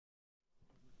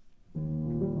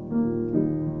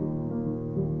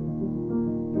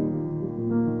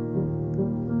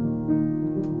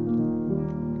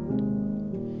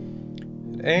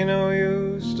Ain't no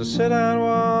use to sit and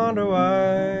wonder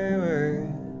why.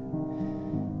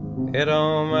 It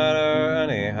don't matter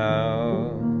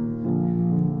anyhow.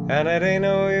 And it ain't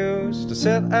no use to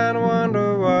sit and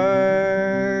wonder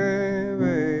why,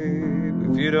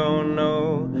 babe, if you don't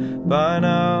know by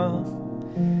now.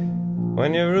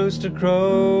 When your rooster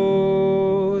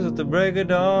crows at the break of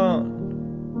dawn,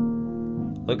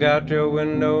 look out your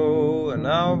window and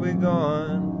I'll be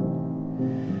gone.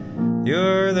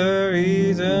 You're the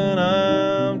reason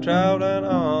I'm traveling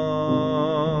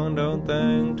on. Don't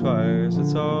think twice,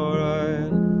 it's alright.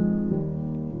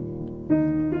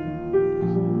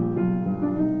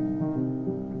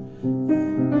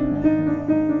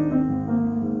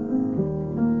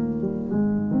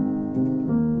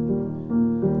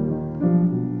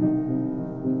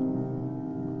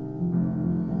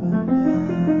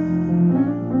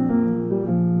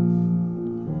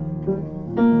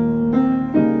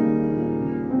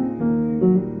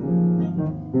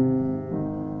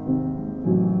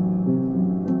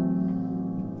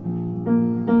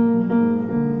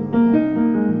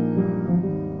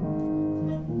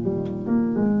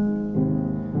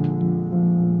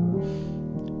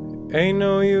 Ain't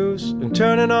no use in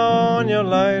turning on your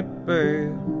light,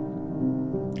 babe.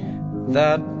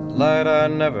 That light I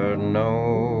never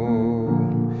know.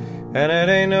 And it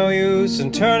ain't no use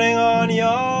in turning on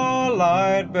your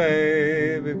light,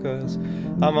 babe, because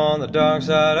I'm on the dark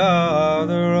side of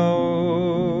the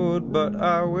road. But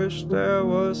I wish there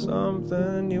was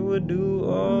something you would do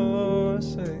or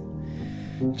say,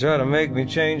 try to make me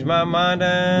change my mind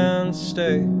and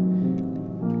stay.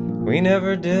 We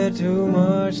never did too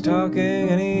much talking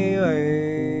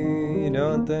anyway.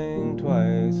 Don't think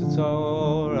twice, it's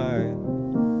alright.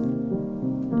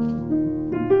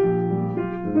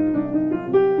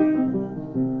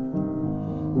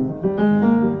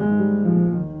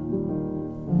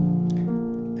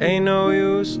 Ain't no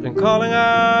use in calling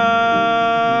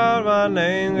out my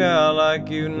name, gal, like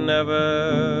you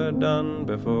never done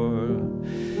before.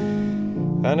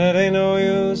 And it ain't no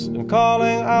use in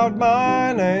calling out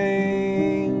my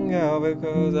name, gal,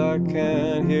 because I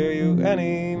can't hear you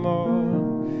anymore.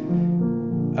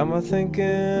 I'm a-thinking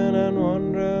and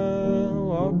wondering,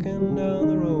 walking down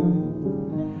the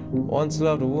road. Once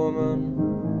loved a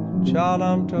woman, child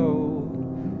I'm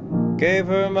told. Gave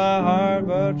her my heart,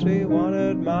 but she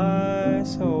wanted my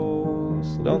soul.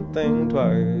 So don't think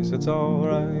twice, it's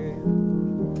alright.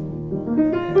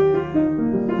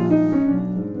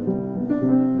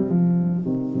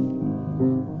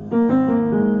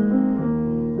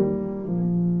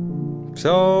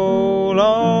 So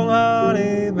long,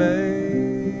 honey, babe.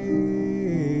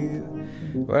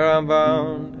 Where I'm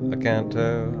bound, I can't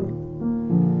tell.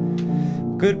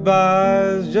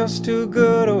 Goodbye's just too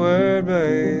good a word,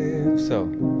 babe.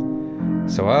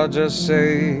 So I'll just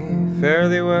say fare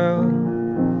thee well.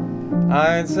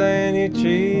 I ain't saying you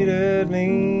treated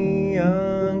me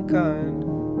unkind.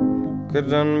 Could've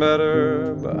done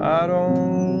better, but I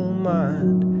don't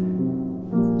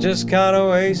mind. Just kinda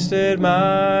wasted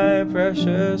my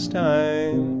precious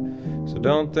time. So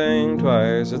don't think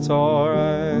twice, it's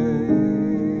alright.